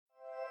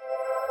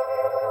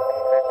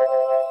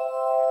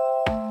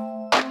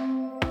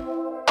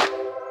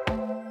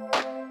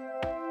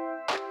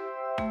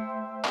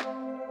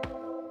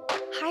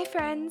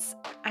friends.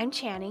 I'm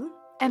Channing.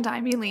 And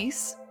I'm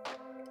Elise.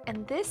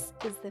 And this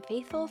is the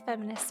Faithful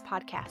Feminists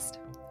Podcast.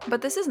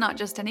 But this is not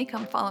just any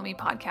Come Follow Me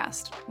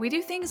podcast. We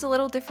do things a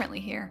little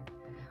differently here.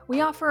 We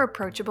offer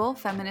approachable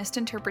feminist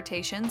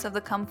interpretations of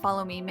the Come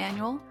Follow Me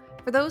manual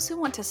for those who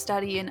want to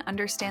study and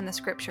understand the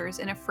scriptures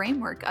in a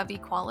framework of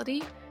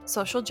equality,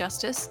 social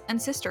justice,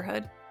 and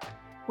sisterhood.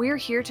 We are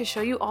here to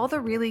show you all the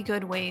really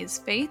good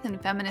ways faith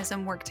and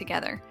feminism work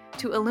together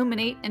to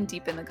illuminate and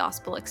deepen the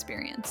gospel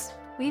experience.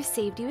 We've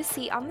saved you a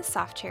seat on the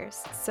soft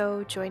chairs,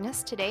 so join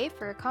us today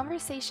for a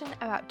conversation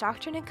about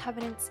Doctrine and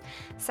Covenants,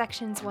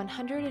 sections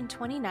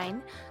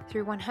 129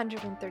 through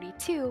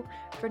 132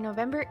 for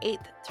November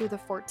 8th through the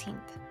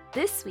 14th.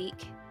 This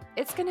week,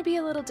 it's going to be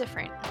a little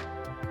different.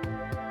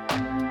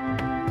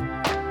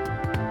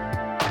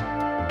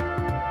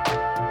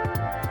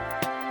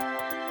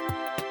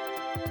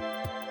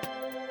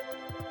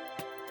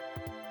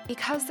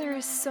 Because there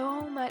is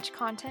so much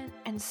content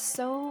and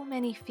so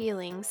many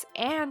feelings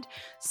and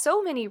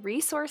so many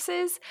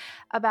resources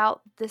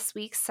about this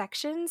week's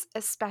sections,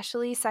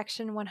 especially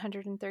section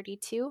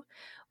 132,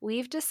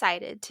 we've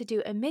decided to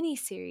do a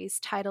mini-series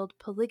titled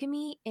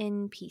Polygamy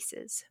in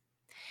Pieces.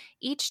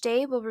 Each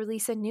day we'll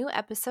release a new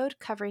episode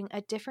covering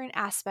a different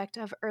aspect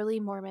of early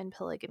Mormon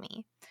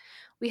polygamy.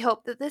 We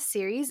hope that this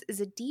series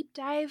is a deep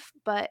dive,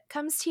 but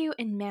comes to you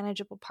in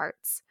manageable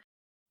parts.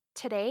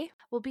 Today,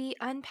 we'll be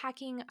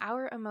unpacking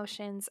our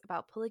emotions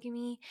about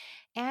polygamy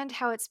and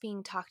how it's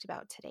being talked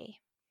about today.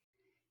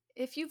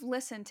 If you've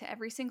listened to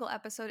every single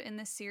episode in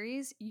this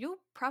series, you'll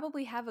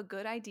probably have a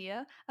good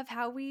idea of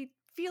how we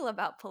feel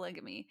about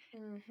polygamy.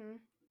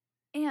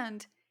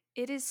 And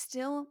it is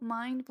still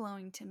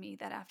mind-blowing to me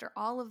that after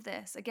all of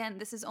this, again,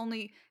 this is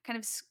only kind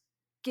of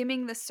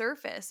skimming the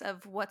surface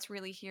of what's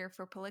really here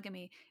for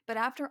polygamy, but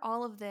after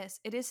all of this,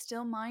 it is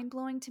still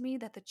mind-blowing to me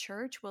that the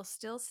church will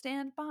still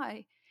stand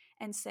by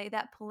and say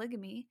that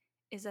polygamy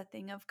is a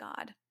thing of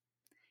God.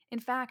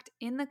 In fact,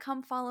 in the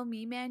Come Follow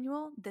Me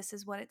manual, this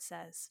is what it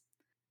says.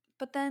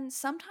 But then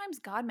sometimes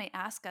God may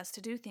ask us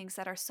to do things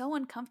that are so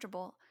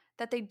uncomfortable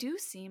that they do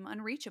seem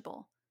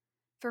unreachable.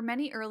 For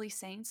many early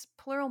saints,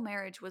 plural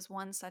marriage was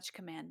one such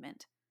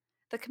commandment.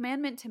 The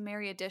commandment to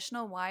marry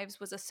additional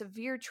wives was a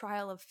severe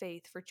trial of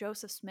faith for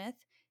Joseph Smith,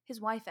 his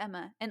wife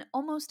Emma, and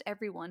almost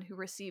everyone who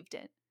received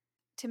it.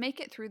 To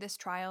make it through this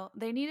trial,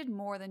 they needed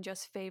more than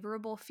just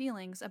favorable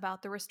feelings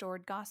about the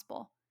restored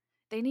gospel.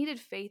 They needed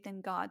faith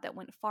in God that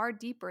went far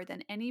deeper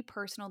than any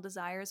personal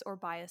desires or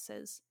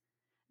biases.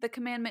 The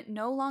commandment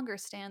no longer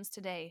stands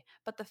today,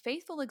 but the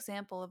faithful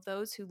example of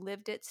those who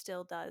lived it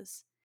still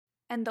does.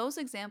 And those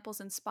examples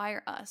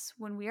inspire us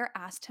when we are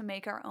asked to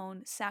make our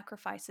own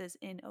sacrifices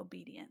in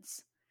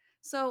obedience.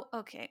 So,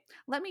 okay,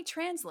 let me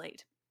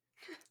translate.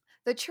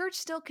 The church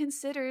still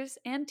considers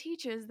and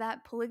teaches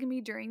that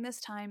polygamy during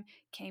this time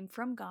came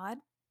from God.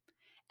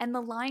 And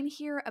the line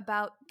here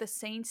about the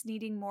saints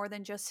needing more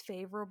than just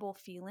favorable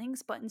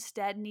feelings, but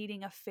instead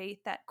needing a faith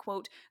that,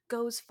 quote,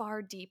 goes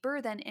far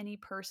deeper than any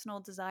personal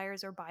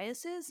desires or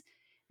biases,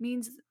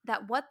 means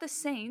that what the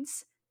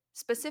saints,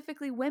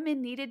 specifically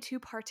women, needed to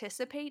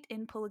participate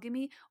in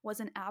polygamy was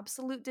an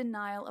absolute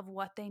denial of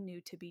what they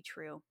knew to be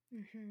true.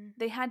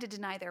 They had to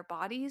deny their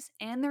bodies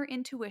and their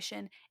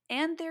intuition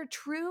and their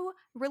true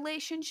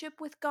relationship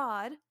with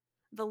God,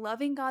 the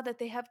loving God that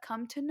they have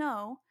come to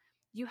know.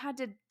 You had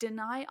to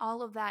deny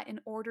all of that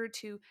in order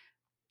to,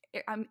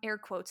 I'm air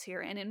quotes here,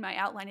 and in my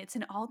outline it's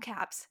in all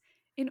caps,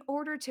 in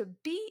order to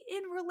be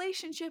in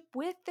relationship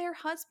with their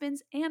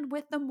husbands and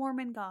with the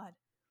Mormon God.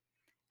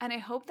 And I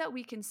hope that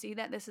we can see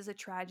that this is a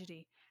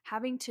tragedy,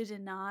 having to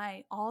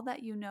deny all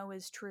that you know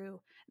is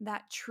true,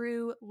 that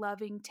true,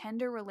 loving,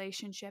 tender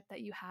relationship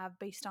that you have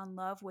based on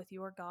love with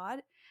your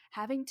God,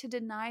 having to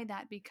deny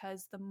that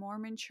because the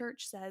Mormon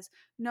church says,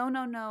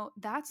 no,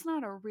 that's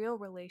not a real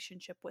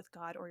relationship with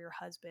God or your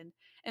husband.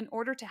 In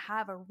order to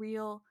have a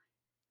real,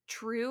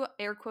 true,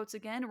 air quotes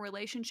again,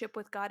 relationship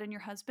with God and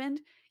your husband,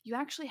 you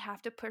actually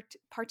have to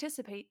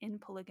participate in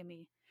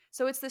polygamy.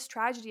 So it's this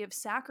tragedy of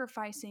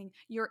sacrificing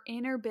your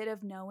inner bit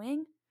of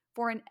knowing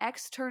for an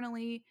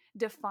externally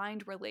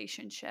defined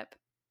relationship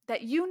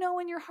that you know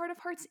in your heart of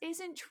hearts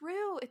isn't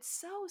true. It's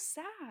so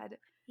sad.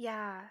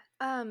 Yeah.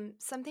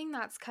 Something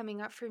that's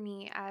coming up for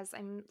me as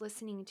I'm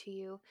listening to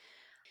you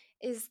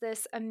is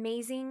this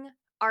amazing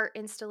art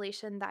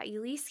installation that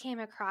Elise came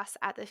across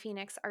at the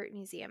Phoenix Art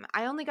Museum.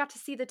 I only got to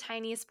see the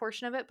tiniest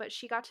portion of it, but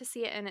she got to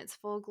see it in its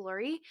full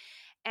glory.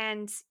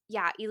 And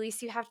yeah,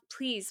 Elise, you have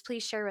please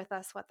share with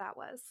us what that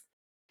was.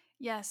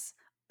 Yes.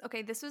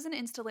 Okay, this was an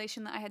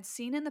installation that I had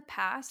seen in the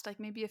past,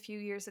 like maybe a few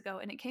years ago,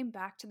 and it came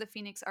back to the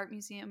Phoenix Art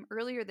Museum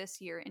earlier this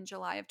year in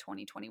July of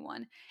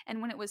 2021. And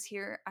when it was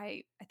here,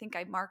 I think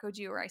I marcoed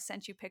you or I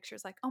sent you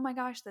pictures like, oh my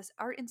gosh, this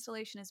art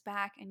installation is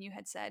back. And you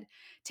had said,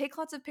 take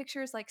lots of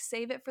pictures, like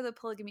save it for the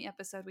polygamy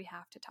episode. We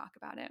have to talk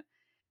about it.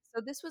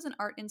 So this was an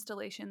art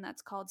installation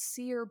that's called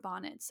Seer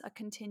Bonnets, A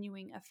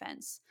Continuing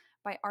Offense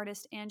by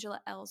artist Angela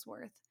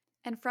Ellsworth.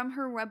 And from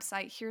her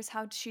website, here's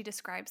how she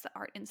describes the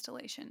art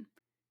installation.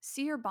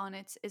 Seer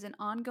bonnets is an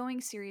ongoing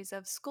series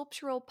of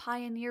sculptural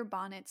pioneer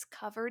bonnets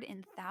covered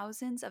in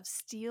thousands of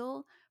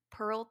steel,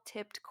 pearl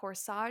tipped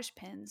corsage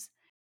pins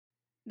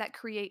that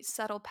create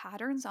subtle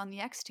patterns on the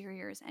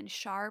exteriors and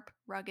sharp,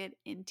 rugged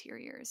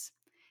interiors.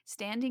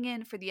 Standing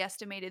in for the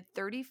estimated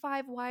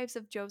 35 wives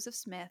of Joseph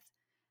Smith,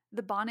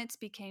 the bonnets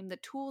became the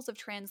tools of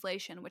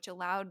translation which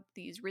allowed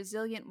these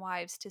resilient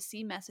wives to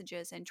see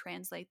messages and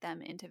translate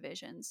them into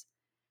visions.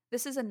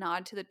 This is a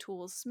nod to the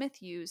tools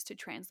Smith used to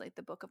translate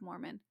the Book of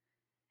Mormon.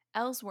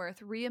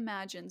 Ellsworth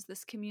reimagines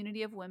this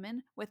community of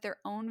women with their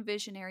own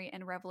visionary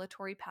and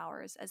revelatory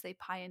powers as they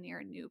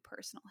pioneer new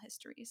personal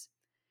histories.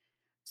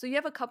 So you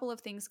have a couple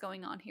of things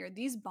going on here.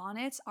 These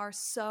bonnets are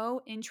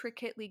so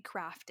intricately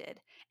crafted,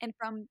 and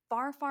from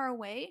far, far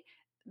away,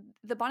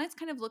 the bonnets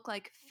kind of look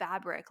like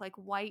fabric, like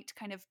white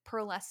kind of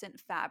pearlescent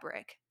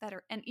fabric that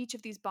are, and each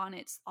of these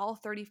bonnets, all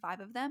 35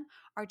 of them,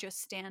 are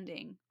just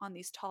standing on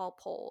these tall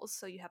poles.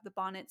 So you have the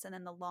bonnets and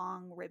then the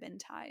long ribbon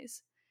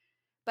ties.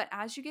 But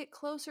as you get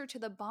closer to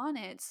the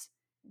bonnets,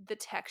 the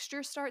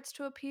texture starts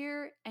to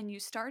appear, and you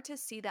start to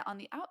see that on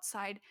the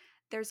outside,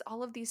 there's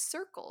all of these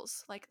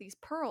circles, like these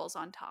pearls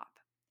on top.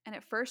 And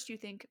at first, you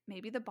think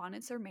maybe the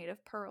bonnets are made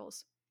of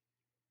pearls.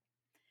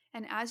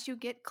 And as you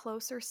get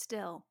closer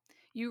still,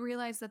 you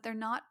realize that they're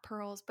not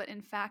pearls, but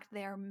in fact,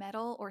 they are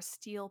metal or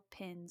steel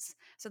pins.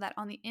 So that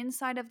on the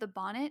inside of the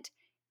bonnet,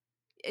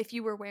 if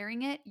you were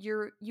wearing it,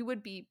 you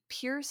would be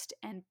pierced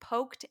and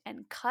poked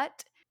and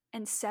cut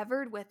and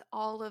severed with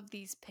all of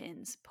these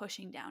pins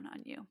pushing down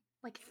on you.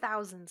 Like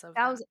thousands of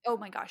them. Thousands, oh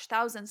my gosh,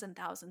 thousands and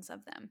thousands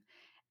of them.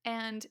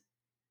 And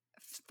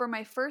for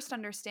my first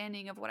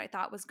understanding of what I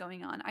thought was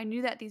going on, I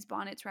knew that these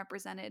bonnets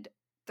represented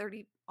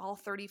all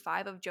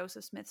 35 of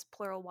Joseph Smith's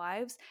plural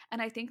wives,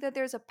 and I think that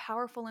there's a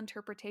powerful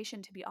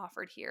interpretation to be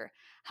offered here.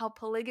 How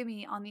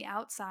polygamy on the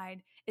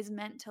outside is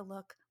meant to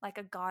look like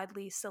a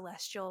godly,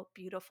 celestial,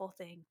 beautiful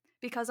thing.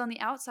 Because on the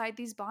outside,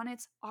 these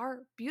bonnets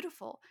are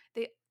beautiful.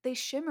 They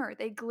shimmer,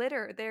 they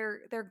glitter,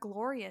 they're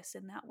glorious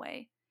in that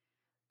way.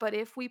 But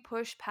if we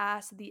push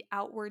past the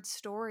outward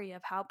story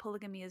of how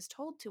polygamy is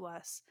told to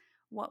us,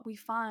 what we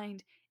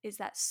find is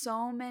that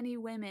so many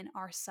women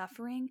are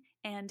suffering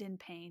and in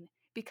pain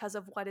because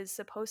of what is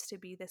supposed to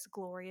be this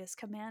glorious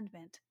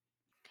commandment.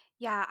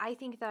 Yeah, I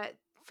think that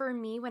for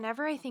me,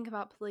 whenever I think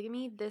about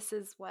polygamy, this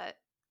is what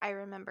I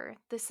remember.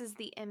 This is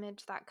the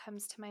image that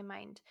comes to my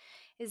mind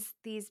is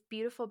these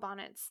beautiful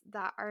bonnets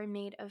that are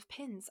made of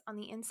pins on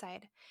the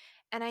inside.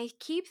 And I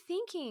keep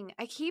thinking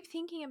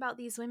about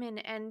these women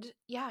and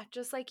yeah,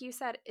 just like you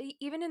said,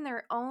 even in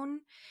their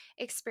own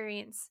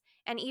experience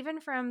and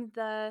even from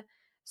the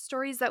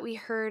stories that we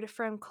heard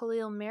from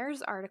Khalil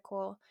Mair's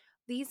article,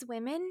 these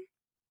women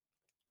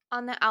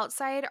on the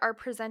outside are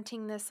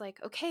presenting this like,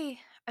 okay,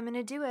 I'm going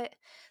to do it.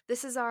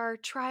 This is our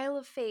trial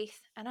of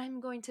faith and I'm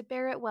going to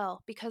bear it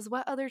well because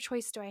what other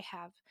choice do I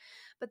have?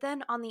 But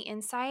then on the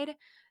inside,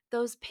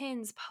 those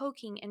pins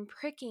poking and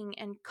pricking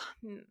and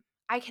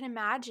I can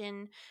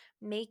imagine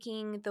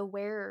making the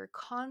wearer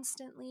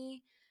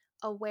constantly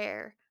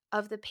aware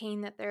of the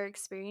pain that they're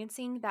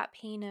experiencing, that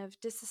pain of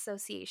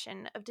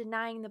disassociation, of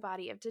denying the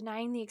body, of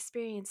denying the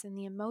experience and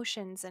the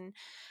emotions and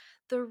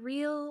the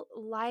real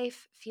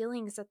life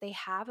feelings that they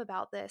have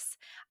about this.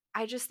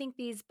 I just think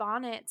these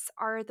bonnets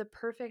are the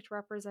perfect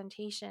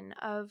representation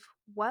of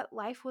what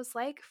life was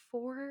like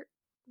for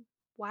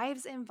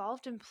wives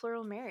involved in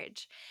plural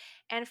marriage.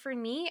 And for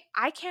me,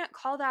 I can't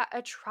call that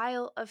a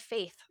trial of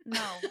faith.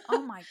 No.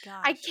 Oh my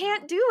I gosh.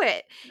 can't No. do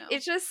it. No.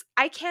 It's just,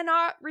 I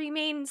cannot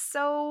remain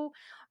so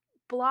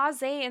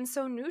blase and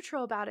so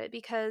neutral about it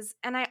because,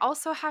 and I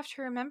also have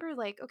to remember,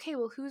 like, okay,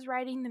 well, who's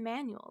writing the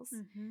manuals?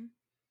 Mm-hmm.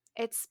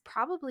 It's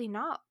probably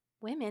not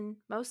women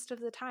most of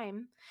the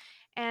time.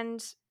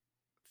 And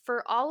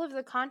for all of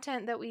the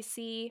content that we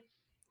see,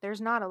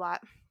 there's not a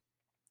lot.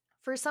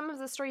 For some of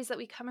the stories that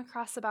we come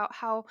across about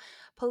how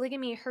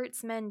polygamy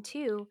hurts men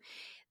too,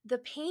 the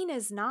pain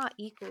is not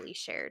equally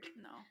shared.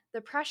 No.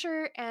 The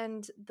pressure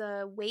and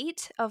the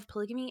weight of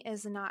polygamy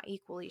is not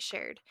equally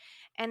shared.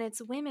 And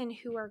it's women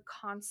who are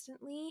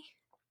constantly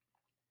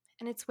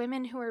and it's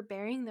women who are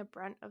bearing the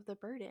brunt of the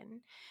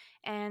burden.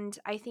 And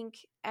I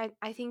think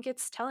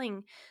it's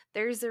telling.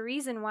 There's a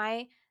reason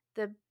why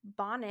the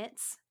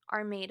bonnets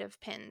are made of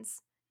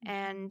pins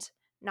and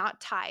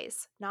not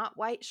ties, not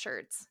white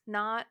shirts,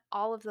 not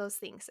all of those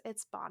things.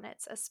 It's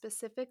bonnets, a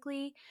specific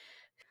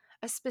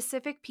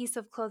piece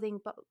of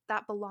clothing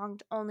that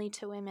belonged only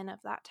to women of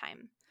that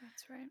time.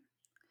 That's right.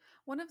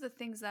 One of the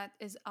things that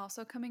is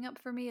also coming up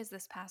for me is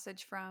this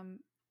passage from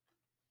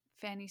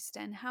Fanny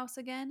Stenhouse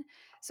again.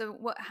 So,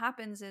 what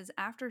happens is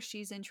after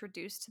she's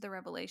introduced to the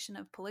revelation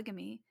of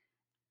polygamy,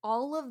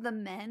 all of the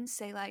men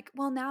say, like,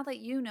 well, now that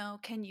you know,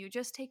 can you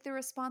just take the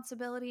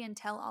responsibility and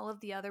tell all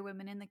of the other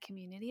women in the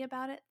community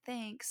about it?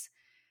 Thanks.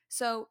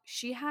 So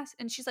she has,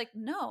 and she's like,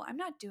 no, I'm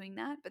not doing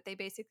that. But they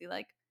basically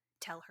like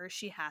tell her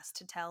she has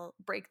to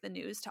break the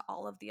news to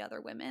all of the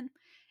other women.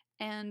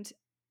 And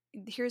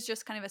here's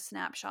just kind of a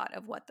snapshot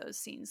of what those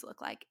scenes look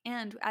like.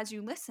 And as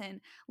you listen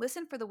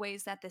for the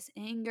ways that this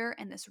anger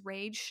and this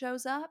rage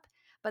shows up.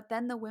 but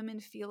then the women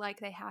feel like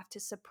they have to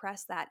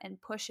suppress that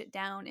and push it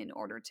down in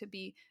order to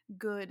be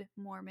good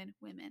Mormon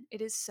women.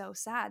 It is so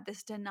sad,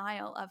 this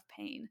denial of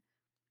pain.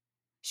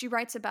 She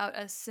writes about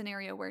a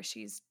scenario where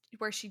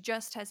she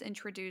just has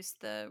introduced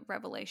the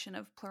revelation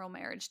of plural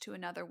marriage to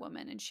another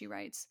woman, and she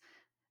writes,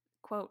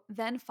 quote,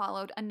 "Then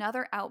followed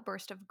another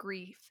outburst of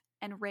grief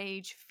and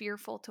rage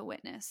fearful to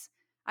witness.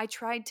 I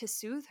tried to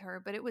soothe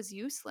her, but it was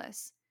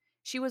useless.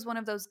 She was one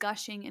of those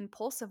gushing,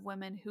 impulsive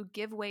women who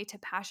give way to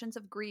passions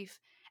of grief,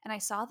 and I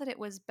saw that it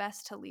was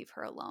best to leave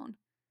her alone.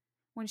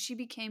 When she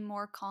became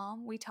more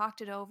calm, we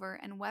talked it over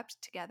and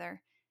wept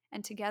together,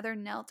 and together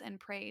knelt and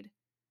prayed.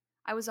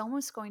 I was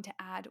almost going to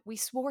add, we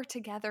swore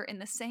together in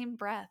the same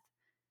breath.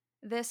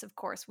 This, of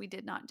course, we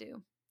did not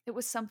do. It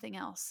was something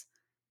else.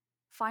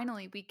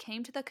 Finally, we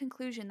came to the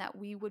conclusion that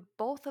we would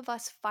both of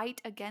us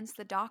fight against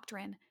the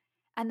doctrine,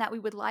 and that we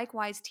would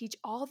likewise teach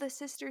all the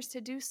sisters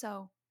to do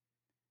so.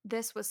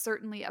 This was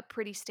certainly a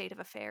pretty state of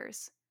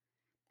affairs.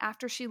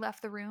 After she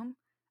left the room,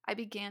 I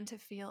began to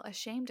feel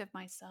ashamed of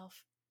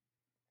myself.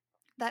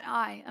 That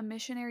I, a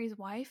missionary's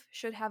wife,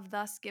 should have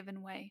thus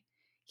given way.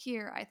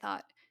 Here, I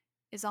thought,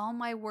 is all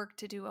my work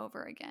to do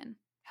over again.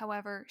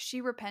 However, she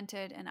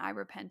repented and I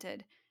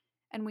repented,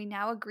 and we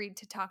now agreed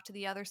to talk to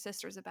the other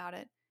sisters about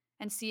it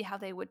and see how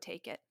they would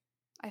take it.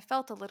 I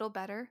felt a little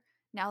better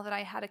now that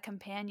I had a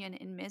companion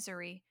in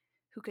misery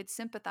who could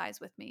sympathize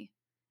with me,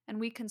 and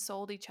we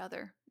consoled each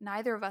other,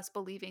 neither of us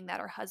believing that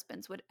our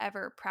husbands would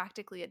ever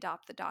practically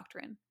adopt the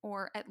doctrine,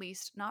 or at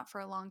least not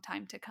for a long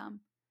time to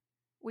come.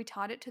 We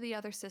taught it to the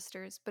other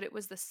sisters, but it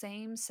was the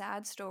same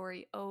sad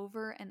story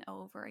over and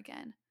over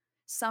again.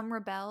 Some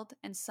rebelled,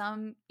 and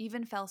some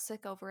even fell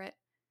sick over it.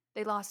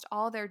 They lost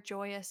all their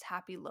joyous,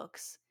 happy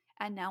looks,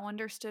 and now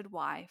understood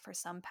why, for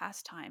some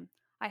past time,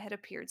 I had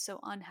appeared so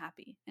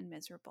unhappy and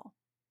miserable.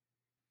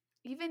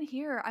 Even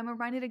here, I'm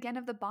reminded again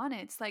of the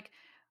bonnets, like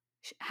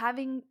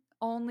having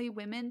only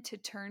women to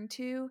turn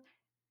to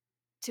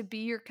be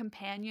your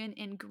companion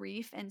in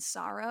grief and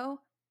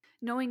sorrow,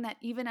 knowing that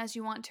even as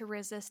you want to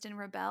resist and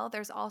rebel,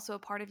 there's also a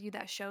part of you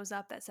that shows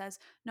up that says,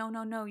 no,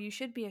 no, no, you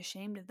should be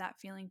ashamed of that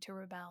feeling to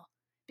rebel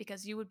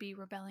because you would be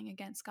rebelling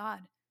against God.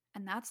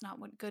 And that's not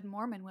what good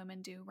Mormon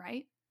women do,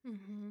 right?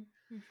 Mm-hmm.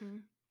 Mm-hmm.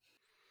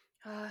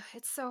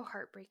 It's so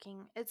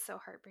heartbreaking. It's so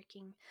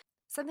heartbreaking.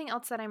 Something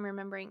else that I'm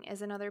remembering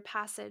is another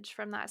passage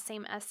from that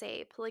same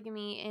essay,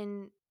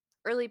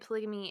 Early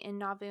Polygamy in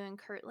Nauvoo and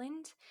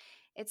Kirtland.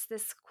 It's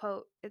this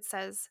quote. It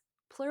says,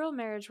 "Plural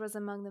marriage was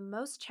among the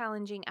most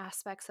challenging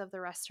aspects of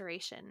the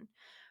Restoration.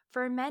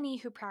 For many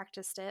who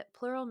practiced it,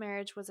 plural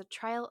marriage was a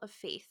trial of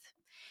faith.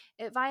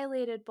 It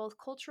violated both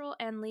cultural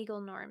and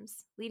legal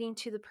norms, leading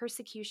to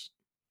persecution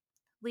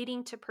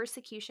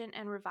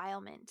and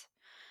revilement.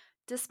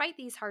 Despite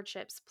these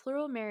hardships,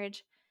 plural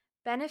marriage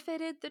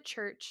benefited the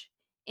church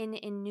in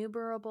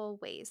innumerable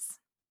ways.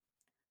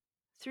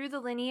 Through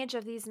the lineage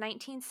of these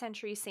 19th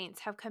century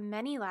saints have come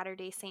many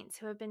Latter-day Saints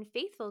who have been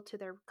faithful to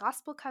their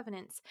gospel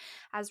covenants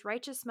as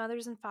righteous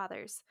mothers and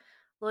fathers,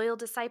 loyal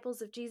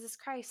disciples of Jesus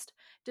Christ,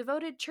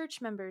 devoted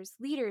church members,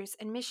 leaders,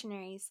 and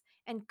missionaries,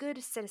 and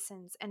good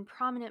citizens and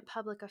prominent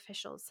public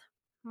officials.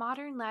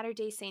 Modern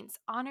Latter-day Saints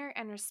honor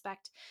and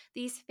respect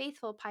these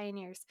faithful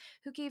pioneers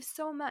who gave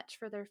so much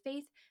for their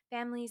faith,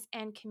 families,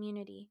 and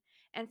community.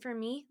 And for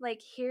me,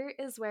 here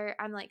is where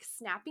I'm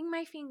snapping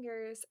my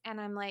fingers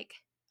and I'm like,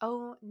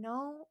 oh,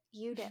 no,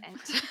 you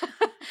didn't."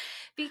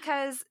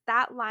 Because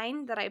that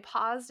line that I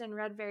paused and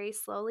read very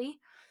slowly,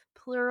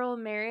 plural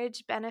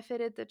marriage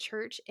benefited the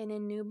church in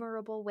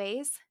innumerable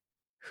ways.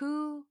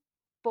 Who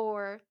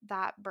bore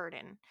that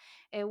burden?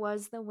 It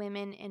was the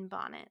women in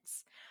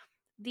bonnets.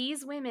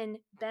 These women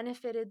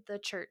benefited the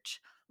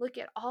church. Look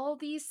at all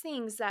these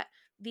things that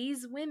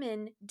these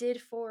women did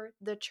for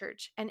the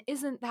church. And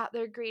isn't that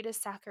their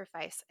greatest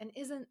sacrifice? And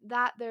isn't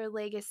that their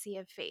legacy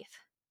of faith?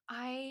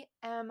 I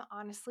am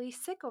honestly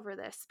sick over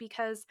this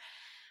because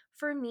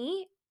for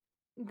me,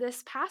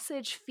 this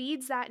passage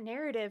feeds that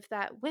narrative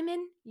that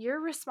women, your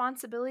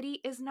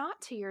responsibility is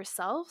not to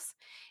yourselves,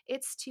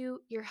 it's to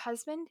your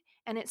husband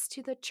and it's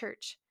to the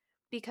church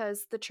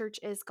because the church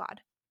is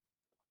God.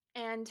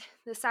 And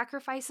the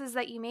sacrifices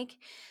that you make,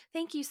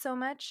 thank you so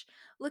much.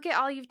 Look at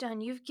all you've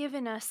done. You've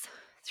given us,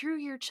 through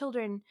your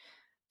children,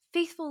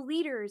 faithful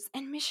leaders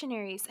and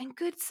missionaries and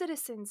good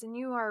citizens, and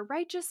you are a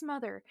righteous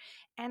mother.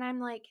 And I'm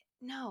like,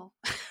 no.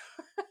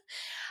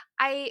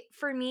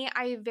 For me,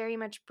 I very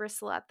much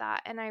bristle at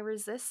that and I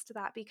resist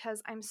that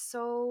because I'm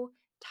so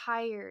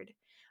tired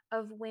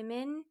of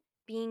women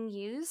being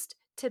used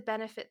to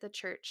benefit the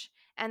church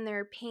and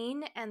their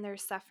pain and their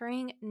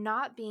suffering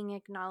not being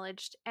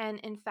acknowledged and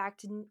in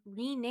fact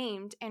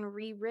renamed and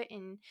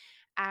rewritten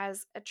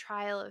as a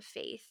trial of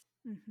faith.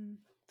 Mm-hmm.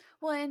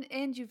 Well,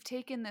 and you've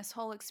taken this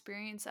whole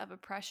experience of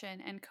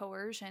oppression and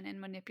coercion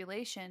and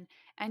manipulation,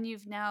 and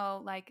you've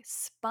now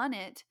spun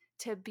it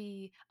to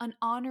be an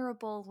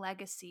honorable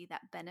legacy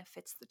that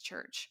benefits the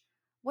church.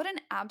 What an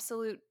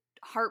absolute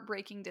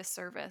heartbreaking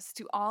disservice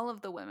to all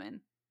of the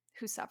women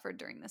who suffered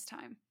during this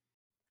time.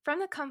 From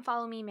the Come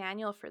Follow Me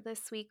manual for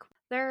this week,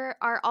 There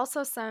are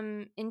also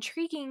some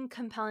intriguing,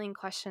 compelling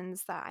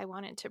questions that I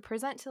wanted to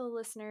present to the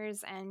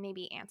listeners and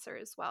maybe answer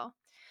as well.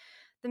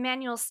 The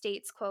manual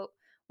states, quote,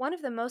 "One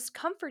of the most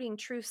comforting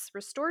truths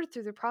restored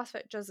through the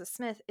prophet Joseph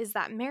Smith is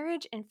that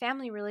marriage and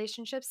family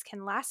relationships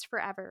can last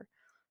forever.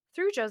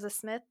 Through Joseph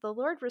Smith, the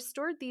Lord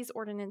restored these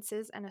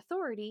ordinances and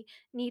authority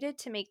needed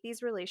to make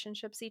these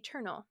relationships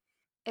eternal."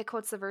 It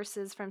quotes the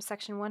verses from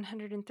section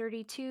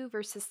 132,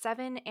 verses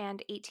 7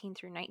 and 18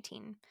 through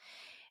 19.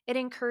 It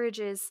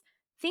encourages,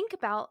 think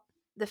about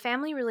the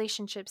family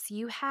relationships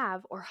you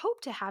have or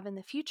hope to have in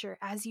the future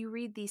as you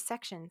read these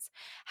sections.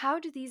 How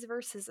do these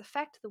verses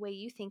affect the way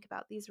you think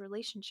about these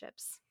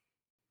relationships?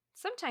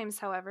 Sometimes,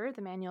 however,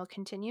 the manual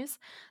continues,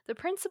 the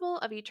principle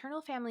of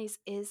eternal families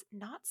is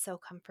not so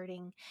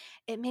comforting.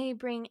 It may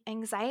bring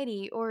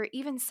anxiety or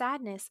even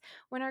sadness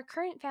when our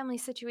current family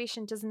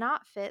situation does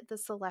not fit the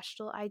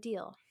celestial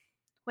ideal.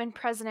 When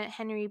President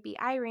Henry B.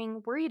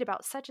 Eyring worried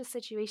about such a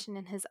situation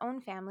in his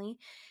own family,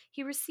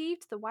 he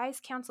received the wise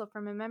counsel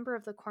from a member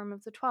of the Quorum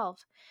of the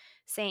 12,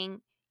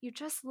 saying, "You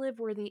just live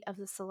worthy of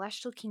the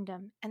celestial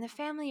kingdom, and the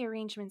family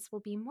arrangements will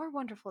be more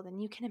wonderful than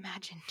you can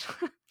imagine."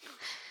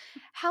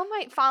 How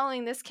might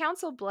following this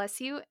counsel bless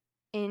you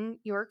in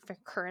your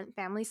current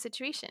family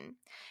situation?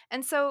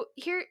 And so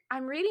here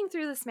I'm reading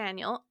through this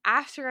manual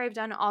after I've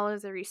done all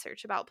of the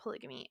research about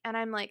polygamy, and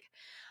I'm like,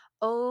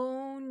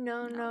 oh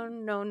no, no,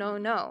 no, no,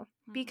 no.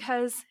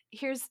 Because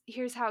here's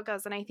how it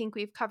goes, and I think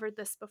we've covered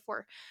this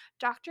before.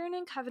 Doctrine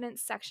and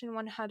Covenants section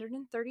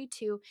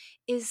 132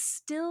 is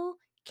still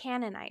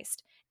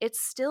canonized. It's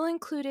still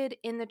included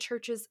in the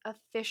church's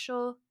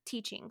official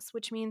teachings,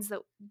 which means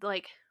that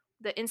like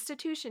the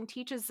institution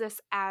teaches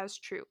this as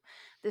true.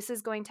 This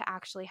is going to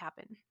actually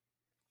happen.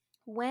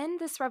 When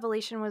this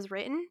revelation was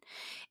written,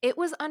 it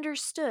was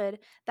understood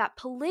that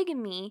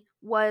polygamy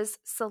was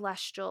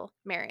celestial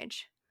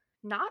marriage.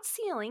 Not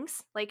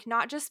sealings, like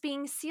not just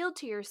being sealed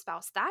to your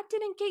spouse. That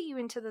didn't get you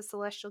into the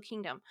celestial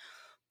kingdom.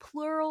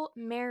 Plural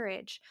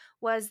marriage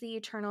was the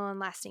eternal and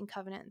lasting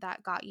covenant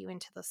that got you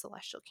into the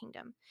celestial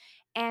kingdom.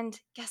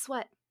 And guess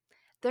what?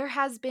 There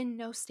has been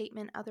no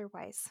statement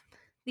otherwise.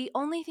 The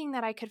only thing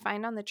that I could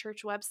find on the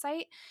church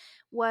website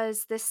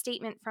was this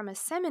statement from a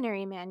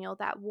seminary manual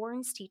that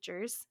warns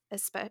teachers,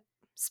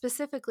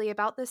 specifically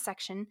about this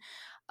section,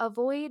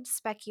 avoid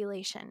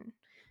speculation.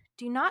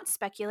 Do not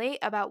speculate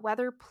about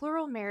whether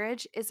plural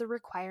marriage is a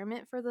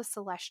requirement for the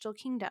celestial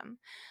kingdom.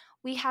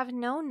 We have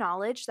no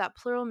knowledge that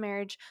plural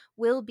marriage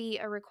will be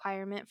a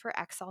requirement for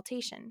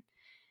exaltation.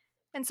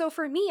 And so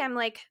for me, I'm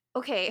like,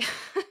 okay,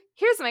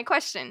 here's my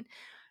question.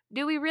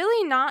 Do we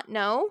really not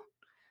know?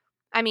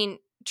 I mean,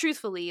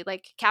 truthfully,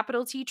 like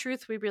capital T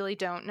truth, we really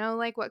don't know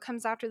like what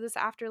comes after this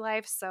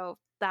afterlife. So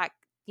that,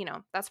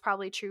 that's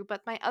probably true.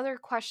 But my other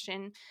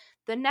question,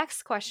 the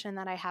next question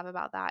that I have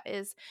about that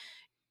is,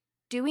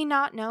 do we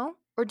not know,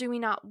 or do we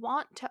not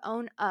want to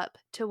own up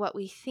to what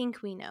we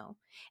think we know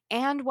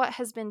and what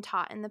has been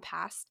taught in the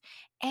past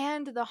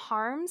and the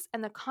harms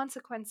and the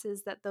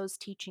consequences that those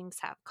teachings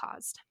have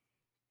caused?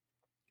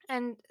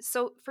 And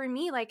so for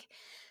me, like,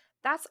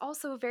 that's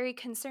also very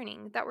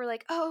concerning that we're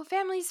like, oh,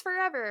 families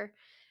forever.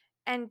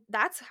 And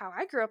that's how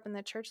I grew up in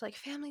the church. Like,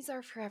 families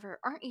are forever.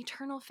 Aren't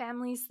eternal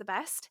families the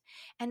best?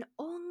 And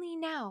only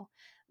now,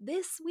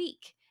 this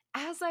week,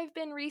 as I've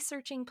been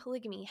researching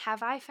polygamy,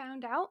 have I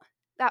found out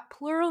that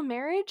plural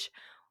marriage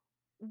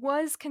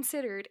was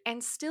considered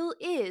and still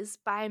is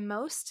by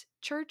most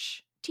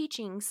church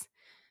teachings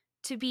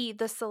to be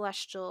the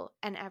celestial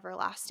and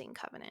everlasting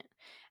covenant.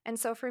 And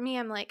so for me,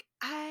 I'm like,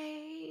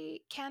 I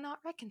cannot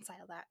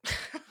reconcile that.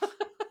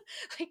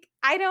 Like,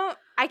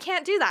 I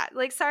can't do that.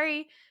 Like,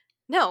 sorry,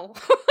 no.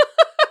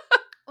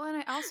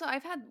 Well,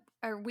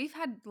 and we've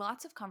had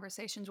lots of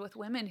conversations with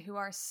women who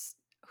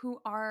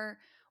are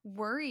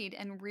worried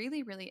and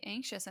really, really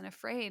anxious and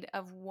afraid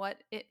of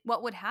what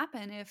would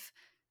happen if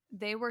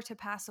they were to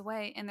pass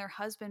away and their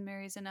husband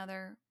marries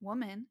another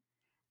woman.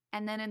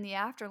 And then in the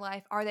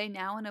afterlife, are they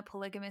now in a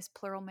polygamous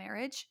plural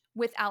marriage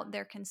without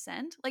their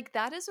consent? Like,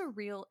 that is a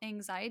real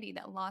anxiety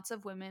that lots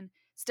of women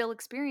still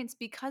experience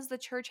because the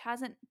church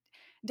hasn't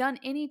done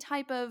any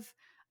type of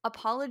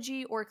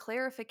apology or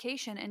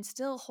clarification and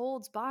still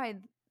holds by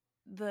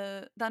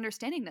the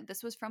understanding that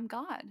this was from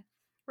God.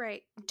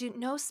 Right.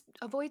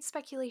 Avoid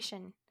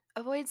speculation.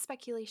 Avoid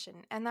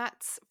speculation. And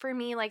that's, for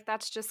me, like,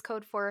 that's just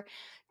code for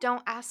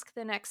don't ask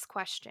the next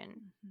question.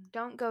 Mm-hmm.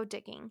 Don't go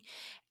digging.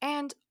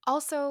 And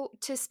also,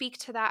 to speak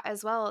to that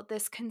as well,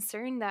 this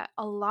concern that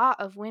a lot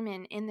of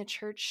women in the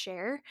church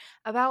share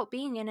about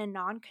being in a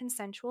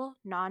non-consensual,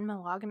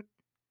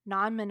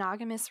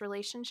 non-monogamous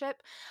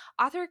relationship.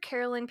 Author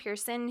Carolyn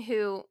Pearson,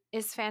 who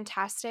is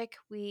fantastic,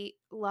 we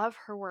love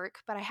her work,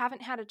 but I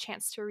haven't had a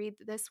chance to read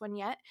this one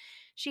yet.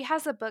 She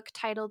has a book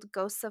titled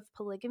Ghosts of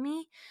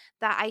Polygamy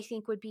that I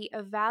think would be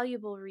a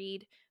valuable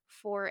read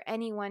for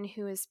anyone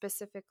who is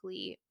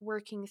specifically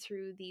working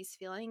through these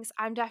feelings.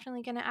 I'm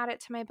definitely going to add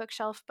it to my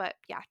bookshelf, but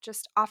yeah,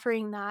 just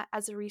offering that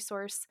as a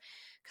resource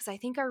because I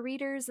think our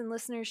readers and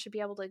listeners should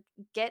be able to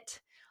get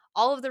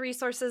all of the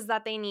resources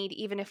that they need,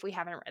 even if we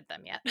haven't read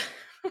them yet.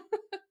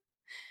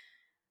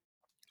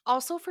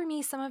 Also, for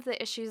me, some of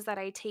the issues that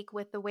I take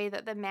with the way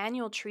that the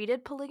manual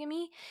treated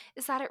polygamy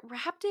is that it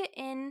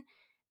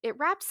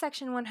wrapped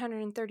section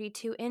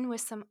 132 in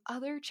with some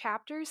other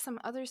chapters, some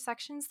other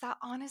sections that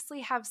honestly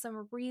have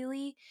some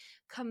really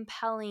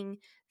compelling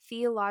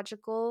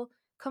theological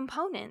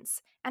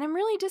components. And I'm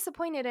really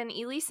disappointed. And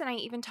Elise and I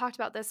even talked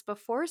about this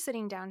before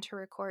sitting down to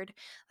record.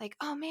 Like,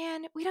 oh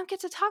man, we don't get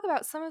to talk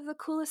about some of the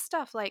coolest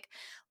stuff, like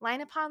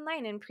line upon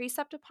line and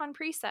precept upon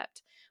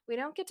precept. We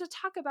don't get to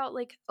talk about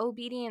like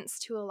obedience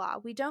to a law.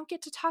 We don't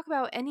get to talk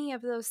about any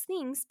of those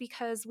things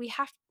because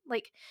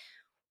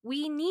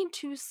we need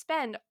to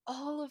spend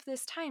all of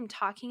this time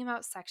talking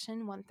about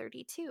section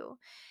 132.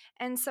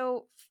 And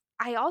so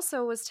I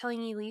also was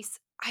telling Elise,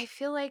 I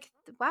feel like,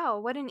 wow,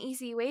 what an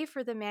easy way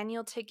for the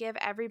manual to give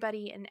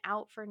everybody an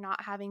out for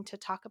not having to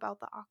talk about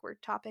the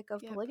awkward topic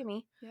of Yep.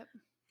 polygamy. Yep.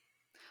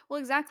 Well,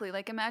 exactly.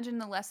 Like imagine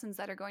the lessons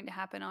that are going to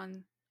happen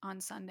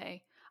on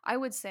Sunday. I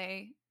would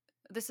say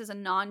this is a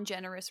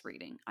non-generous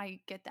reading.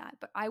 I get that,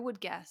 but I would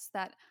guess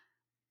that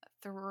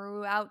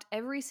throughout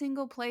every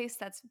single place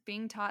that's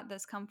being taught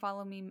this come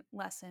follow me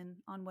lesson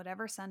on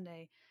whatever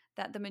Sunday,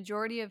 that the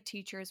majority of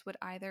teachers would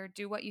either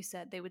do what you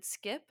said, they would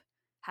skip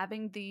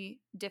having the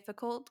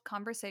difficult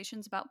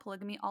conversations about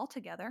polygamy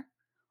altogether,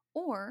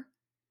 or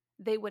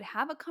they would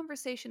have a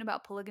conversation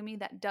about polygamy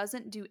that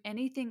doesn't do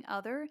anything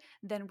other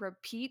than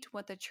repeat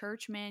what the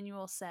church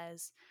manual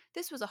says.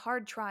 This was a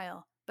hard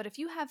trial, but if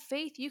you have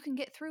faith, you can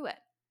get through it.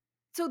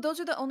 So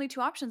those are the only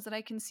two options that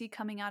I can see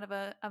coming out of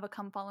a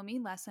come follow me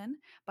lesson,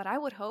 but I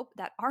would hope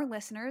that our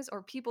listeners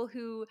or people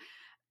who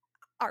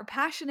are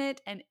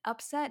passionate and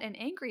upset and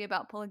angry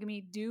about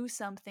polygamy do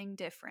something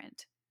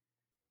different.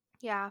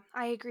 Yeah,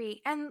 I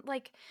agree. And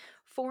like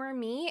for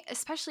me,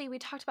 especially, we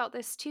talked about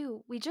this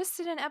too. We just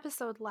did an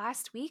episode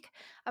last week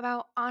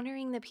about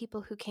honoring the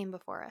people who came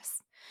before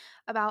us,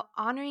 about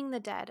honoring the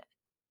dead,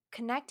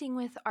 connecting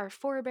with our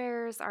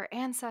forebears, our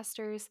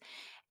ancestors.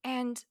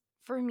 And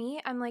for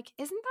me, I'm like,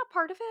 isn't that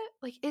part of it?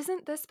 Like,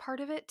 isn't this part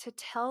of it to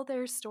tell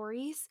their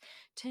stories,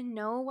 to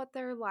know what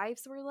their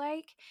lives were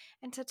like,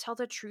 and to tell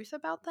the truth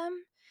about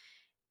them?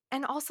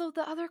 And also,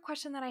 the other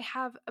question that I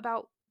have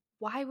about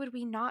why would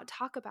we not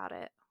talk about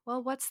it?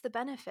 Well, what's the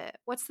benefit?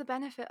 What's the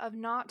benefit of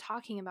not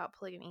talking about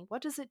polygamy?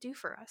 What does it do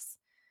for us?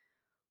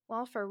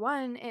 Well, for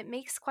one, it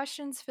makes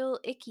questions feel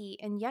icky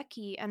and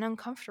yucky and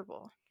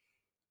uncomfortable.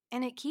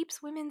 And it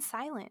keeps women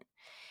silent.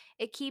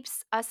 It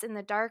keeps us in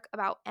the dark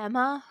about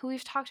Emma, who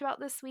we've talked about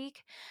this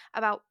week,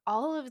 about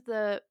all of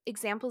the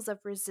examples of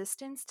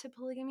resistance to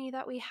polygamy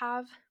that we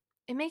have.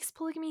 It makes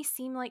polygamy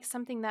seem like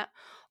something that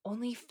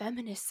only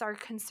feminists are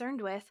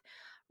concerned with,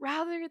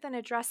 rather than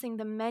addressing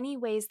the many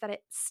ways that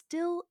it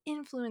still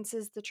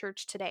influences the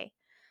church today.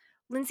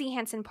 Lindsay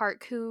Hansen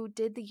Park, who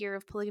did the Year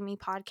of Polygamy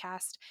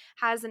podcast,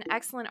 has an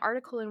excellent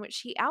article in which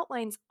she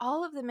outlines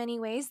all of the many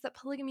ways that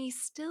polygamy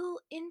still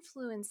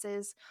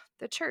influences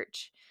the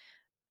church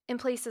in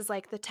places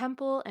like the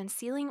temple and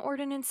sealing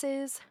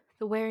ordinances,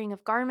 the wearing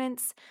of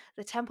garments,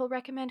 the temple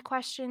recommend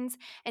questions,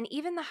 and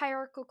even the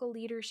hierarchical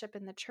leadership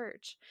in the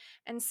church.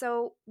 And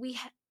so we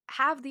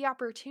have the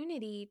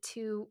opportunity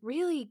to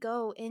really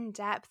go in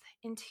depth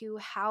into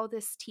how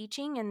this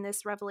teaching and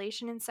this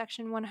revelation in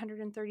section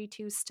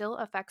 132 still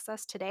affects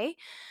us today.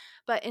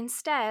 But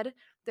instead,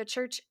 the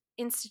church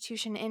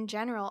institution in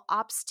general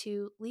opts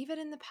to leave it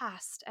in the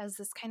past as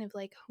this kind of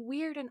like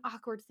weird and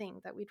awkward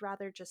thing that we'd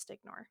rather just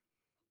ignore.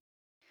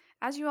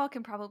 As you all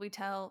can probably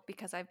tell,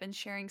 because I've been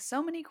sharing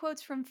so many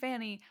quotes from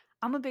Fanny,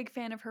 I'm a big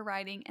fan of her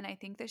writing and I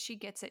think that she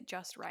gets it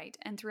just right.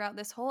 And throughout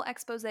this whole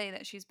expose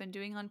that she's been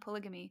doing on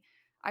polygamy,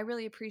 I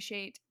really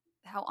appreciate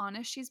how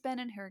honest she's been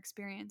in her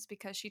experience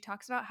because she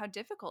talks about how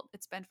difficult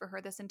it's been for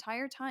her this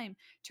entire time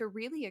to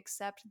really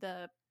accept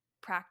the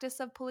practice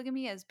of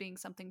polygamy as being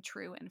something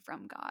true and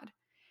from God.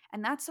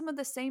 And that's some of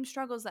the same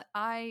struggles that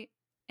I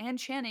and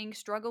Channing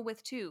struggle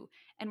with too.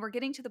 And we're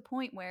getting to the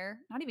point where,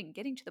 not even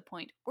getting to the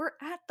point, we're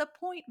at the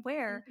point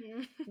where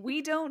Mhm.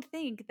 we don't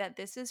think that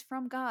this is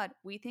from God.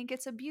 We think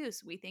it's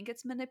abuse. We think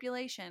it's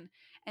manipulation.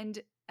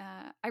 And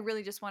I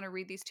really just want to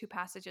read these two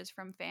passages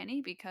from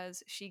Fanny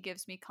because she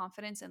gives me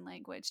confidence in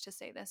language to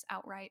say this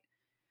outright.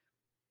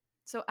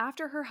 So,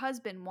 after her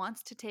husband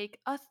wants to take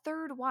a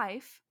third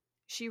wife,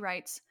 she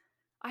writes,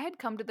 I had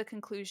come to the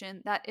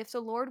conclusion that if the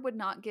Lord would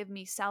not give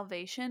me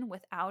salvation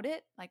without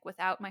it, like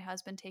without my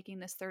husband taking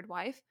this third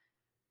wife,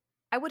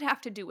 I would have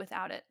to do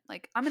without it.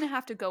 Like, I'm going to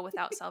have to go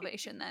without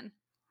salvation then.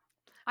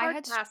 I Hard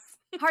had pass.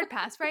 hard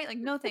pass, right? Like,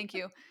 no, thank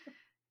you.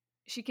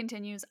 She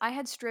continues, I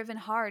had striven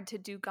hard to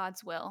do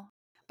God's will,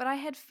 but I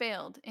had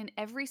failed in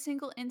every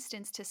single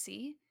instance to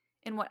see,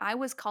 in what I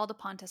was called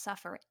upon to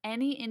suffer,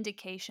 any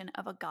indication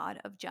of a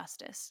God of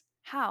justice.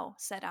 How,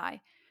 said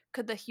I,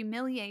 could the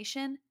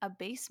humiliation,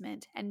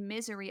 abasement, and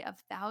misery of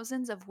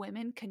thousands of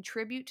women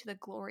contribute to the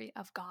glory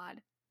of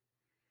God?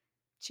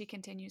 She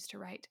continues to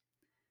write,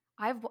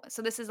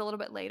 so this is a little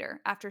bit later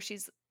after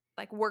she's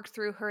like worked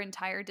through her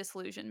entire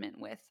disillusionment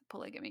with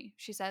polygamy.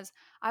 She says,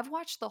 I've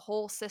watched the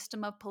whole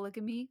system of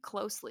polygamy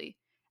closely,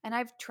 and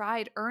I've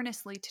tried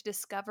earnestly to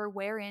discover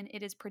wherein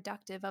it is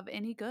productive of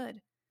any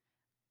good.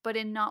 but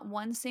in not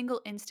one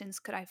single instance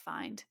could I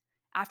find,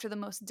 after the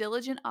most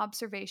diligent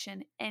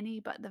observation, any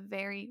but the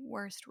very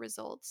worst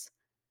results.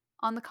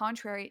 On the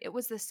contrary, it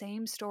was the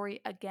same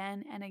story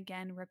again and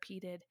again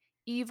repeated.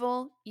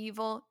 Evil,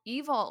 evil,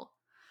 evil.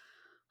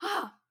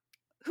 Ah,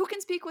 who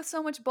can speak with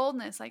so much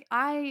boldness? Like,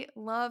 I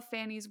love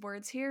Fanny's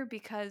words here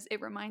because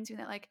it reminds me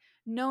that, like,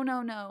 no,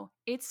 no, no,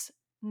 it's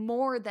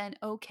more than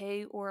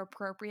okay or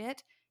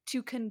appropriate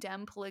to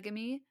condemn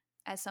polygamy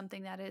as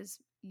something that is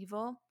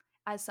evil,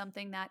 as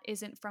something that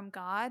isn't from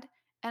God.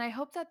 And I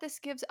hope that this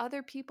gives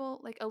other people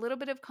like a little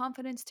bit of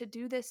confidence to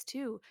do this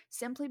too.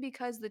 Simply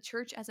because the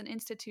church as an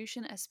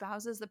institution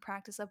espouses the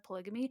practice of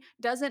polygamy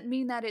doesn't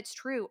mean that it's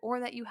true or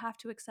that you have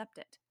to accept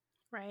it.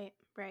 Right,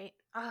 right.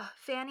 Ah,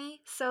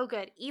 Fanny, so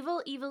good.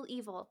 Evil, evil,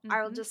 evil.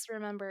 I'll Mm-hmm. just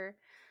remember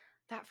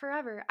that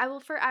forever. I will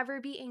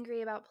forever be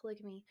angry about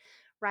polygamy,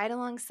 right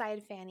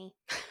alongside Fanny.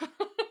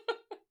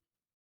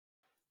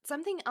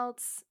 Something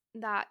else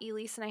that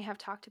Elise and I have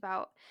talked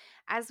about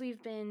as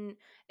we've been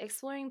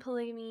exploring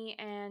polygamy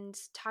and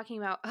talking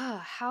about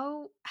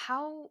how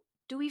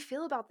do we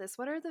feel about this?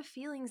 What are the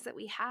feelings that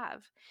we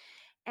have?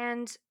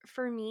 And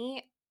for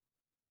me,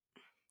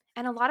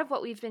 and a lot of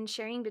what we've been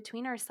sharing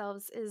between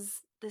ourselves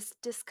is this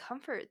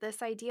discomfort,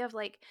 this idea of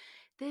like,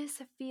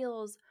 this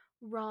feels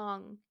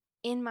wrong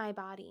in my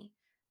body.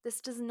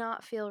 This does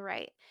not feel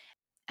right.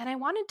 And I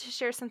wanted to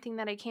share something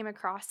that I came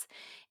across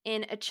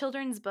in a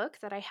children's book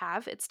that I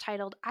have. It's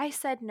titled I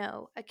Said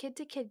No, A Kid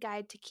to Kid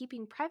Guide to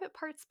Keeping Private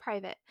Parts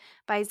Private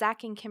by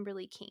Zach and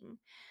Kimberly King.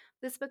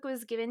 This book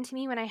was given to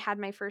me when I had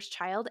my first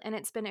child, and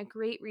it's been a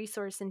great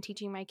resource in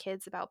teaching my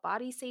kids about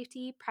body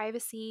safety,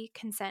 privacy,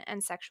 consent,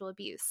 and sexual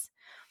abuse.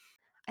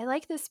 I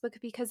like this book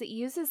because it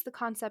uses the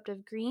concept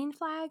of green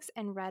flags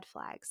and red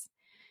flags.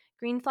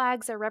 Green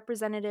flags are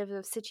representative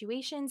of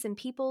situations and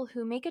people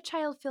who make a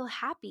child feel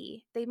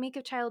happy. They make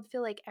a child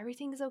feel like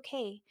everything's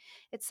okay.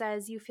 It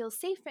says you feel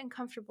safe and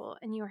comfortable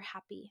and you are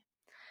happy.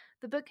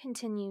 The book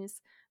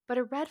continues, but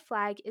a red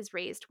flag is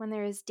raised when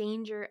there is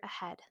danger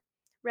ahead.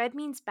 Red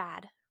means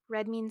bad.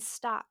 Red means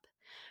stop.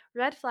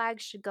 Red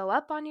flags should go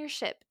up on your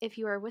ship if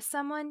you are with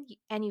someone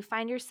and you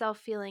find yourself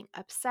feeling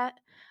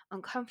upset,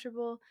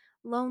 uncomfortable,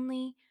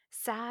 lonely,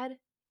 sad,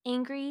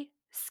 angry,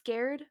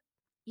 scared,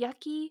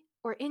 yucky,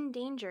 or in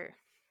danger.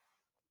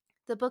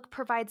 The book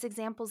provides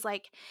examples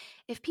like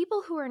if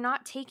people who are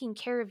not taking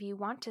care of you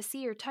want to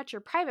see or touch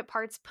your private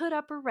parts, put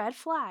up a red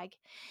flag.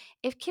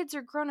 If kids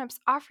or grown-ups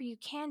offer you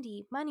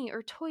candy, money,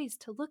 or toys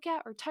to look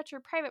at or touch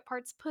your private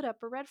parts, put up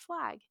a red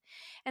flag.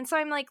 And so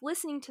I'm like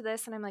listening to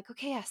this and I'm like,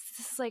 okay, yes,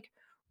 this is like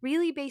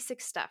really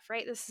basic stuff,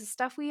 right? This is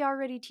stuff we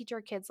already teach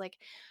our kids, like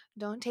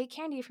don't take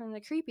candy from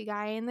the creepy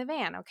guy in the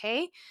van,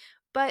 okay?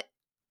 But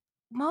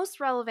most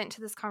relevant to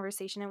this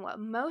conversation and what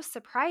most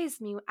surprised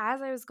me as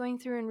I was going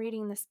through and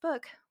reading this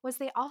book was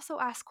they also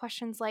ask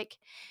questions like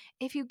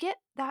if you get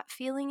that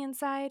feeling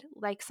inside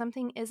like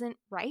something isn't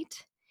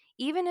right,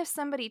 even if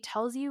somebody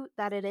tells you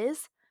that it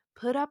is,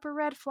 put up a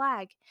red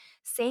flag.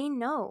 Say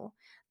no.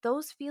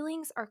 Those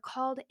feelings are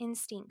called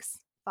instincts.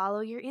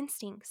 Follow your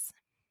instincts.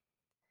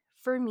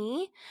 For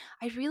me,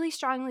 I really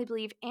strongly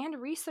believe,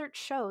 and research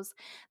shows,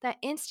 that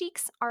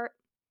instincts are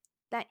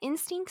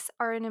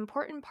an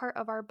important part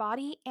of our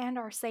body and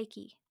our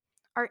psyche.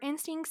 Our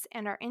instincts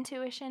and our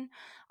intuition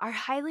are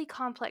highly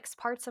complex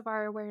parts of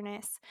our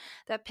awareness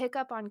that pick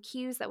up on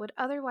cues that would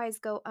otherwise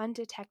go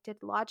undetected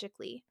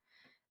logically.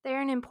 They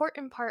are an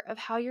important part of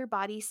how your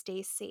body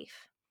stays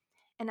safe.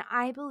 And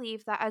I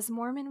believe that as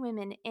Mormon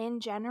women in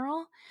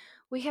general,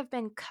 we have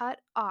been cut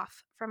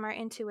off from our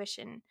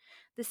intuition,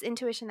 this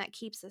intuition that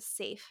keeps us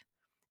safe,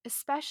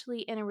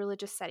 especially in a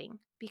religious setting,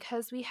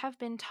 because we have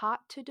been taught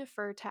to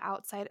defer to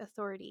outside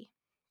authority.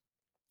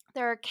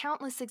 There are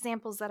countless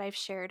examples that I've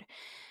shared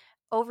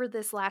over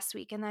this last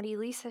week and that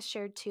Elise has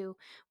shared too,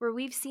 where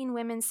we've seen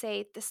women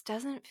say, this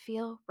doesn't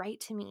feel right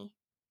to me,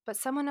 but